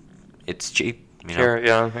food, it's cheap, you know? Sure,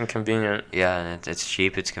 yeah, and convenient. Yeah, and it's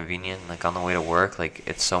cheap, it's convenient. Like, on the way to work, like,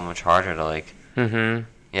 it's so much harder to, like... Mm-hmm.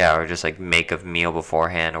 Yeah, or just, like, make a meal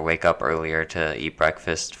beforehand or wake up earlier to eat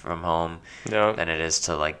breakfast from home than it is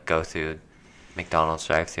to, like, go through McDonald's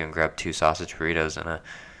drive-thru and grab 2 sausage burritos and a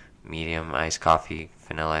medium iced coffee,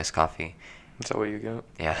 vanilla iced coffee. Is that what you get?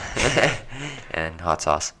 Yeah. And hot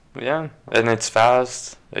sauce. Yeah, and it's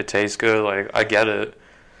fast. It tastes good. Like, I get it.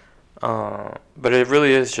 But it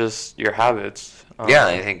really is just your habits. Yeah,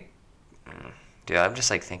 I think... Dude, I'm just,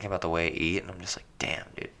 like, thinking about the way I eat, and I'm just like, damn,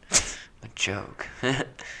 dude. A joke. Yeah,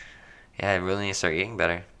 I really need to start eating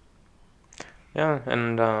better. Yeah,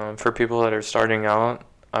 and for people that are starting out,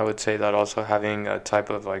 I would say that also having a type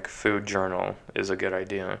of like food journal is a good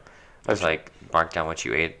idea. Just like mark down what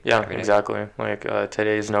you ate. Yeah, exactly. Like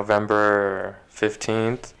today's November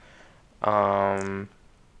 15th.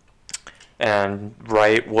 And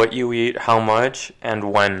write what you eat, how much,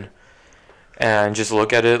 and when. And just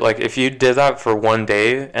look at it. Like, if you did that for one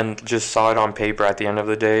day and just saw it on paper at the end of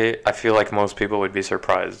the day, I feel like most people would be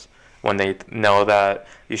surprised when they know that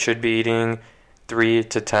you should be eating 3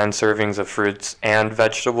 to 10 servings of fruits and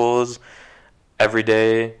vegetables every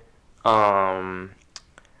day. Yeah,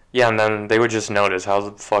 and then they would just notice how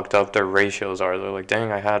fucked up their ratios are. They're like,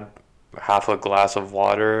 dang, I had half a glass of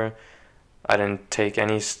water. I didn't take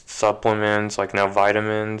any supplements, like no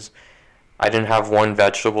vitamins. I didn't have one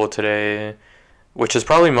vegetable today, which is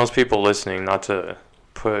probably most people listening, not to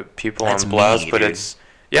put people That's on blast, me, but dude.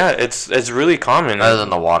 it's really common. Other than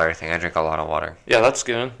the water thing, I drink a lot of water. Yeah, that's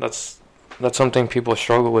good. That's something people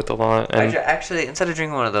struggle with a lot. And Actually, instead of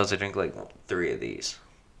drinking one of those, I drink like 3 of these.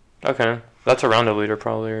 okay, that's around a liter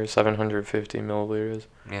probably, or 750 milliliters.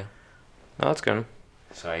 Yeah. No, that's good.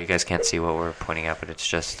 So you guys can't see what we're pointing at, but it's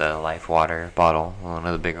just a Life water bottle, one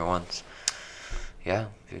of the bigger ones. Yeah,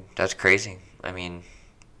 dude, that's crazy. I mean,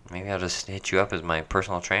 maybe I'll just hit you up as my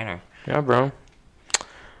personal trainer. Yeah, bro.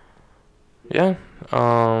 Yeah.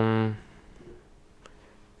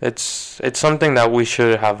 It's something that we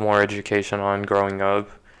should have more education on growing up,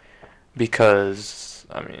 because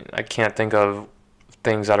I mean, I can't think of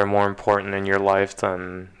things that are more important in your life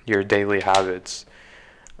than your daily habits.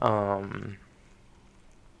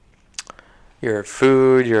 Your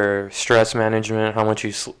food, your stress management, how much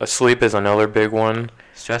you sleep is another big one.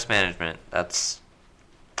 Stress management, that's...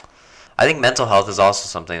 I think mental health is also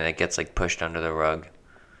something that gets, like, pushed under the rug.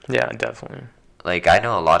 Yeah, definitely. Like, I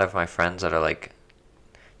know a lot of my friends that are, like,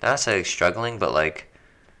 not necessarily struggling, but, like,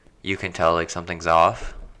 you can tell, like, something's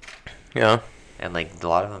off. Yeah. And, like, a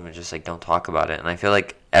lot of them are just, like, don't talk about it. And I feel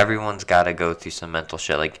like everyone's got to go through some mental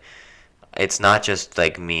shit. Like, it's not just,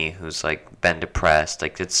 like, me who's, like, been depressed.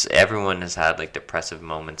 Like, it's... Everyone has had, like, depressive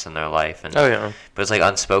moments in their life. And, oh, yeah. But it's, like,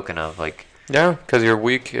 unspoken of, like... Yeah, because you're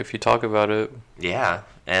weak if you talk about it. Yeah.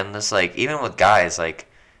 And this, like, even with guys, like,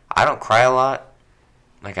 I don't cry a lot.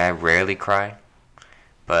 Like, I rarely cry.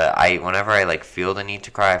 But whenever I, like, feel the need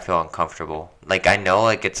to cry, I feel uncomfortable. Like, I know,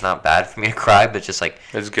 like, it's not bad for me to cry, but just, like,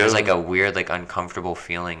 it's good. There's, like, a weird, like, uncomfortable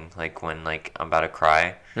feeling, like, when, like, I'm about to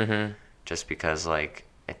cry. Mm-hmm. Just because, like,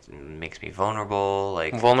 it makes me vulnerable,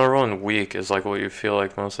 like... Vulnerable and weak is, like, what you feel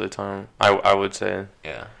like most of the time. I would say.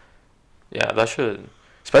 Yeah. Yeah, that should...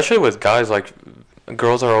 Especially with guys, like,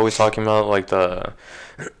 girls are always talking about, like, the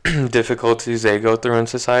difficulties they go through in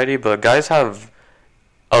society, but guys have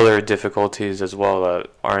other difficulties as well that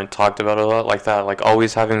aren't talked about a lot, like that, like,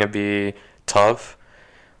 always having to be tough,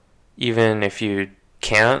 even if you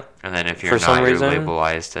can't. And then if you're not,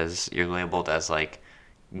 you're labeled as, like,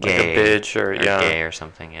 gay. Like a bitch or yeah. Gay or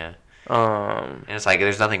something, yeah. And it's like,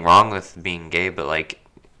 there's nothing wrong with being gay, but, like,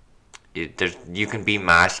 you can be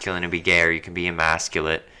masculine and be gay, or you can be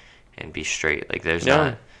emasculate and be straight. Like, there's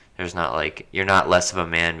not, like, you're not less of a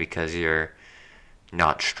man because you're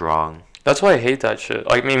not strong. That's why I hate that shit.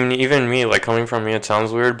 Like, I mean, even me, like, coming from me, it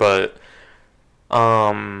sounds weird, but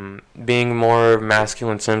being more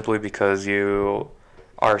masculine simply because you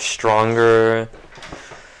are stronger,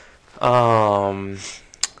 or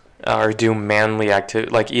do manly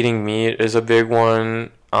activity, like eating meat is a big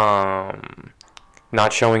one.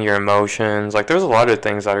 Not showing your emotions. Like, there's a lot of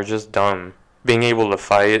things that are just dumb. Being able to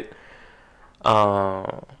fight.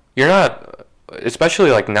 You're not, especially,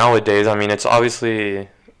 like, nowadays, I mean, it's obviously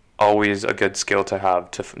always a good skill to have,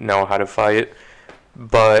 to know how to fight.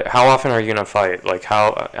 But how often are you going to fight? Like,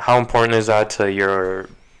 how important is that to your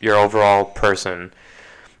overall person?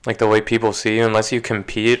 Like, the way people see you, unless you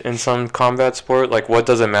compete in some combat sport, like, what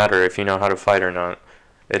does it matter if you know how to fight or not?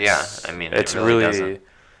 Yeah, I mean, it's it really really... doesn't.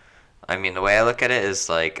 I mean, the way I look at it is,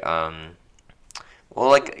 like, well,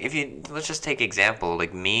 like, let's just take example,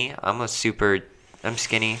 like, me, I'm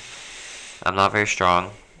skinny, I'm not very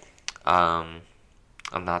strong, I'm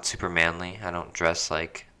not super manly, I don't dress,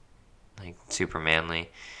 like super manly,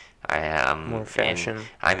 I am more fashion.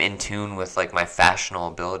 I'm in tune with, like, my fashionable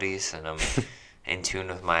abilities, and I'm in tune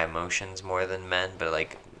with my emotions more than men, but,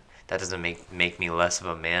 like, that doesn't make me less of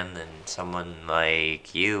a man than someone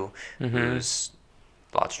like you, who's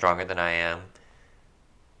a lot stronger than I am,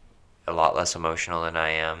 a lot less emotional than I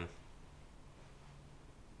am,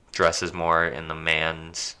 dresses more in the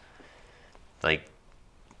man's, like,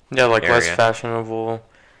 yeah, like, area. less fashionable.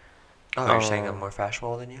 Oh, you're saying I'm more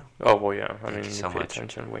fashionable than you? Oh, well, yeah. I Thank mean, you you so pay much.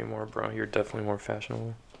 attention way more, bro. You're definitely more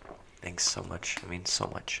fashionable. Thanks so much. I mean, so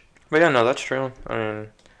much. But yeah, no, that's true. I mean,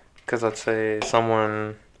 Because let's say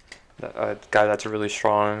someone, a guy that's really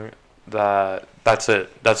strong, that's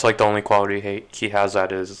it. That's like the only quality he has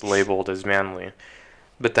that is labeled as manly.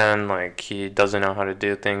 But then like he doesn't know how to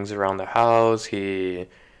do things around the house. He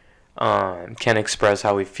can't express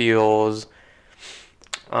how he feels.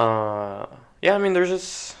 Yeah, I mean,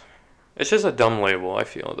 it's just a dumb label. I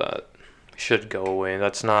feel that should go away.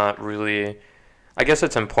 That's not really. I guess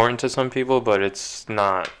it's important to some people, but it's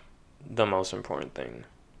not the most important thing.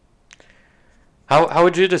 How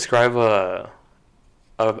would you describe a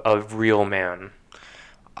real man?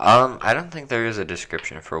 I don't think there is a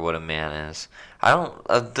description for what a man is. I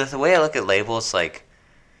don't. The way I look at labels, like,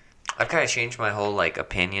 I've kind of changed my whole like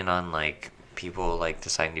opinion on like people like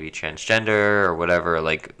deciding to be transgender or whatever.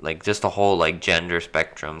 Like just the whole like gender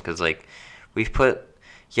spectrum, because like we've put,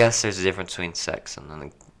 yes, there's a difference between sex, and then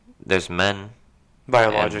like, there's men.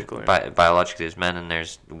 Biologically. Biologically, there's men and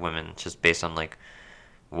there's women, just based on like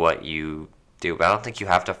what you do. But I don't think you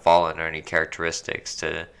have to fall under any characteristics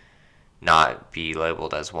to not be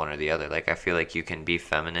labeled as one or the other. Like I feel like you can be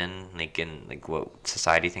feminine, like in like what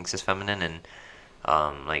society thinks is feminine, and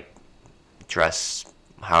like dress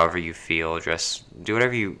however you feel, do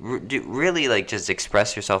whatever you do, really like just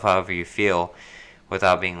express yourself however you feel,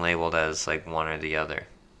 without being labeled as like one or the other.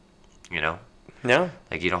 You know? Yeah.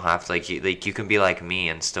 Like you don't have to you can be like me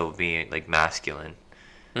and still be like masculine.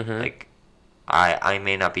 Mm-hmm. Like I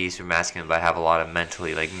may not be super masculine, but I have a lot of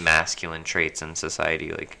mentally like masculine traits in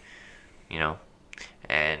society, like, you know,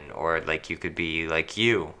 and or like you could be like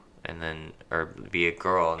you and then or be a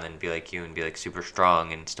girl and then be like you and be like super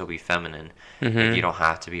strong and still be feminine. Mm-hmm. Like, you don't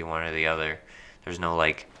have to be one or the other. There's no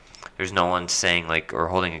one saying like or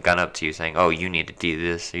holding a gun up to you saying, oh, you need to do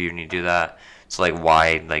this or you need to do that. So like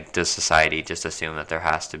why like does society just assume that there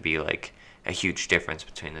has to be like a huge difference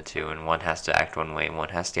between the two and one has to act one way and one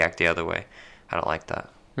has to act the other way? I don't like that.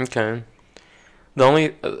 Okay. The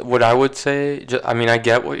only what I would say, I mean, I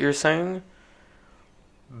get what you're saying,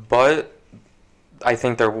 but I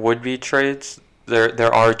think there would be traits.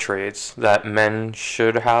 There are traits that men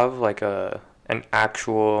should have, like an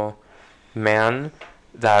actual man,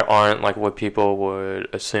 that aren't like what people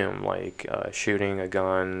would assume, like shooting a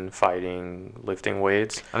gun, fighting, lifting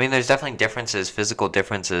weights. I mean, there's definitely physical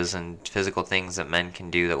differences, and physical things that men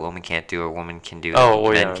can do that women can't do, or women can do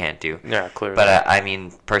that men can't do. Yeah, clearly. But I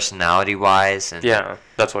mean, personality-wise, and yeah,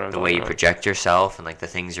 that's what I'm the talking way you about. project yourself, and like the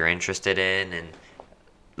things you're interested in, and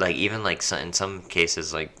like even like in some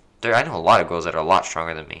cases, like I know a lot of girls that are a lot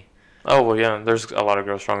stronger than me. Oh well, yeah. There's a lot of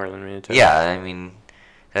girls stronger than me too. Yeah, I mean,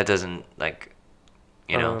 that doesn't like.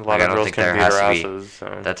 You know, a lot like, of I don't girls think can there beat has their to be. asses,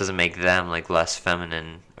 so. That doesn't make them like less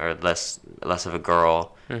feminine or less of a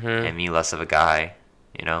girl, Mm-hmm. and me less of a guy.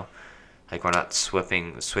 You know, like we're not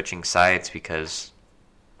switching sides because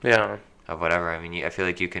of whatever. I mean, I feel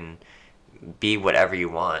like you can be whatever you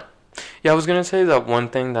want. Yeah, I was gonna say that one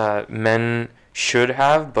thing that men should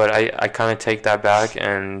have, but I kind of take that back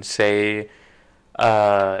and say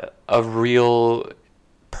a real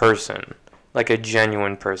person, like a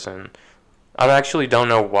genuine person. I actually don't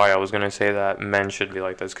know why I was going to say that men should be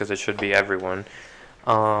like this, because it should be everyone.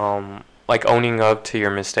 Like owning up to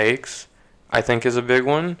your mistakes, I think is a big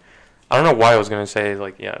one. I don't know why I was going to say,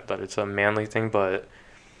 like, yeah, that it's a manly thing, but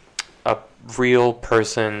a real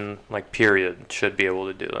person, like, period, should be able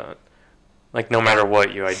to do that. Like, no matter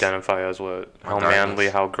what you identify as, how manly,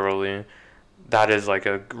 how girly, that is, like,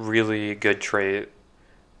 a really good trait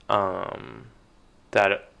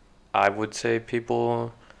that I would say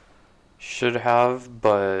people should have,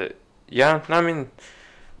 but yeah, I mean,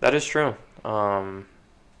 that is true.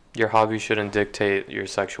 Your hobby shouldn't dictate your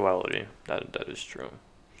sexuality. That is true.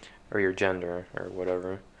 Or your gender, or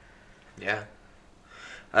whatever. Yeah.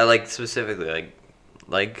 I like specifically,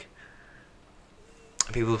 like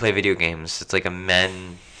people who play video games, it's like a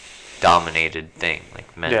men-dominated thing.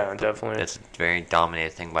 Like men. Yeah, definitely. It's a very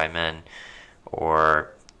dominated thing by men.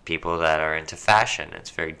 Or people that are into fashion,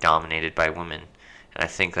 it's very dominated by women. And I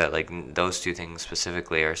think that like those two things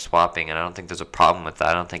specifically are swapping, and I don't think there's a problem with that.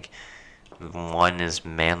 I don't think one is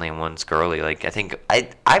manly and one's girly. Like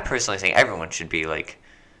I personally think everyone should be like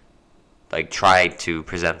try to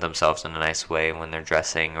present themselves in a nice way when they're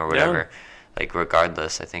dressing or whatever. Yeah. Like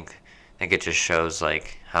regardless, I think it just shows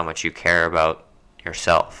like how much you care about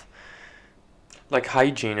yourself. Like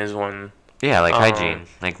hygiene is one. Yeah, like hygiene.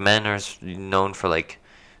 Like men are known for like.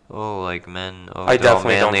 Oh, like men. Oh, I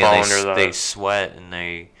definitely don't fall under that. They sweat and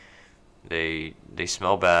they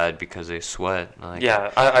smell bad because they sweat. Like,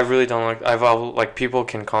 yeah, I really don't like. Like people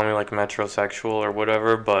can call me like metrosexual or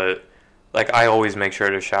whatever, but like I always make sure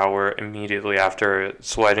to shower immediately after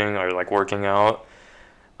sweating or like working out.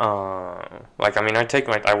 Like, I mean,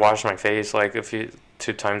 I wash my face like 2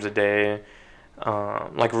 times a day.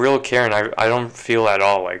 Like real care, and I don't feel at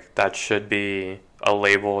all like that should be a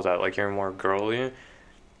label that like you're more girly.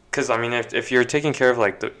 Cause I mean, if you're taking care of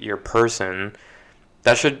like your person,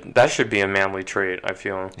 that should be a manly trait. I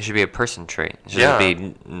feel. It should be a person trait. It shouldn't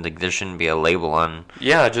be like there shouldn't be a label on.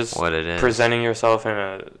 Yeah, just what it is. Presenting yourself in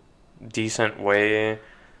a decent way.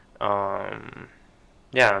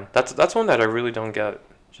 Yeah, that's one that I really don't get.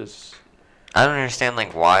 Just. I don't understand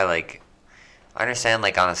like why like. I understand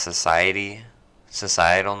like on a societal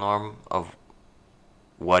norm of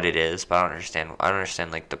what it is, but I don't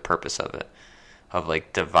understand like the purpose of it, of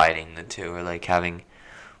like dividing the two, or like having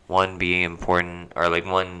one be important, or like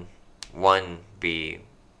one be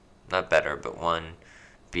not better, but one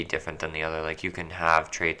be different than the other. Like you can have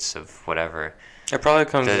traits of whatever. It probably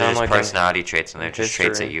comes down like personality traits, and they're just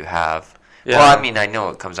traits that you have. Yeah. Well, I mean, I know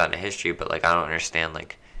it comes down to history, but like I don't understand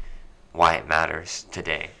like why it matters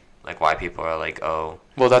today. Like why people are like, oh.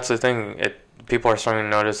 Well, that's the thing. People are starting to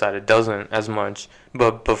notice that it doesn't as much,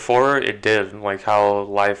 but before it did. Like how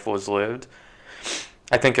life was lived,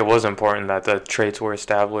 I think it was important that the traits were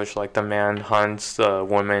established. Like the man hunts, the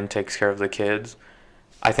woman takes care of the kids.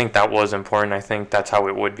 I think that was important. I think that's how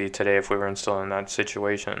it would be today if we were still in that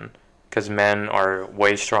situation. Because men are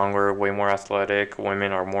way stronger, way more athletic.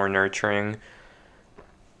 Women are more nurturing.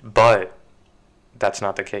 But that's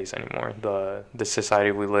not the case anymore. The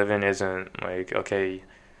society we live in isn't like, okay,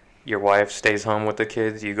 your wife stays home with the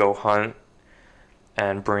kids, you go hunt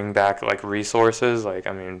and bring back like resources. Like,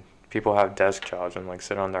 I mean, people have desk jobs and like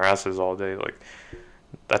sit on their asses all day. Like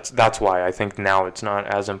that's why I think now it's not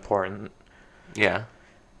as important. Yeah.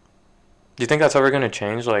 Do you think that's ever going to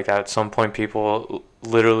change? Like at some point people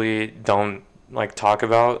literally don't like talk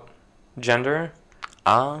about gender?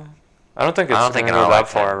 I don't think it's going to go that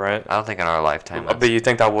far, right? I don't think in our lifetime. But you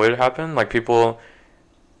think that would happen? Like people,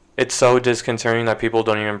 it's so disconcerting that people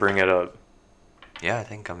don't even bring it up. Yeah,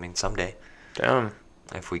 I mean, someday. Damn.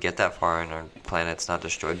 If we get that far and our planet's not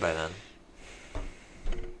destroyed by then.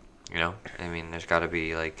 You know? I mean, there's got to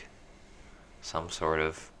be, like, some sort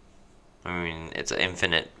of... I mean, it's an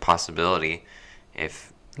infinite possibility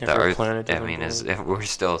if the Earth... if we're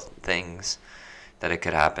still things, that it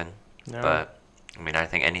could happen. Yeah. But... I mean, I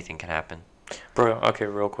think anything can happen. Bro, okay,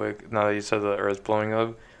 real quick. Now that you said the Earth's blowing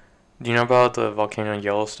up, do you know about the volcano in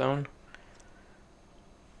Yellowstone?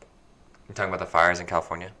 You're talking about the fires in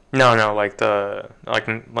California? No, like the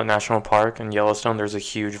national park in Yellowstone. There's a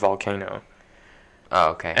huge volcano. Oh,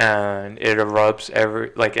 okay. And it erupts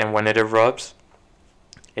and when it erupts,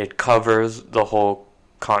 it covers the whole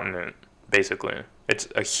continent basically. It's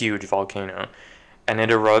a huge volcano, and it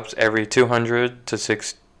erupts every 200 to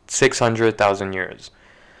 600,000 years.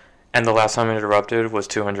 And the last time it erupted was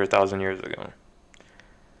 200,000 years ago.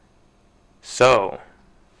 So.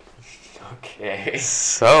 Okay.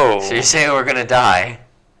 So you're saying we're going to die?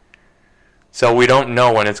 So we don't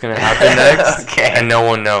know when it's going to happen next. Okay. And no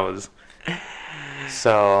one knows.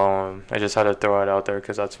 So I just had to throw it out there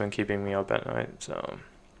because that's been keeping me up at night. So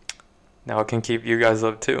now it can keep you guys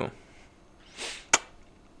up too.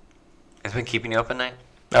 It's been keeping you up at night?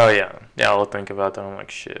 Oh, yeah. Yeah, I'll think about that. I'm like,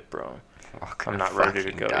 shit, bro. I'm not ready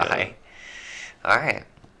to go yet. All right,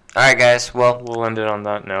 guys. Well, we'll end it on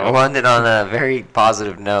that note. We'll end it on a very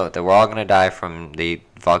positive note that we're all going to die from the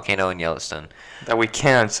volcano in Yellowstone. That we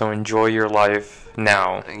can, so enjoy your life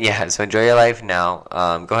now. Yeah, so enjoy your life now.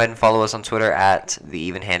 Go ahead and follow us on Twitter at The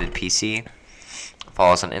Even Handed PC.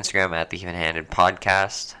 Follow us on Instagram at The Even Handed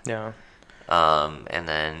Podcast. Yeah. And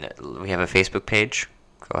then we have a Facebook page.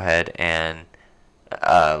 Go ahead and...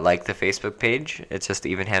 like the Facebook page. It's just the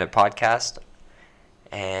Even Handed Podcast.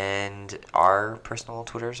 And our personal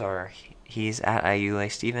Twitters are he's at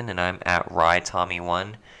IULaSteven and I'm at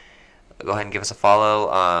RyTommy1. Go ahead and give us a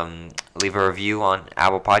follow. Leave a review on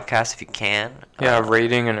Apple Podcasts if you can. Yeah, a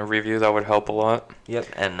rating and a review, that would help a lot. Yep.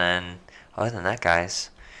 And then other than that, guys,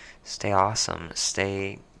 stay awesome.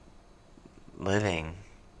 Stay living.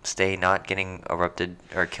 Stay not getting erupted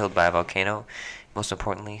or killed by a volcano. Most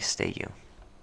importantly, stay you.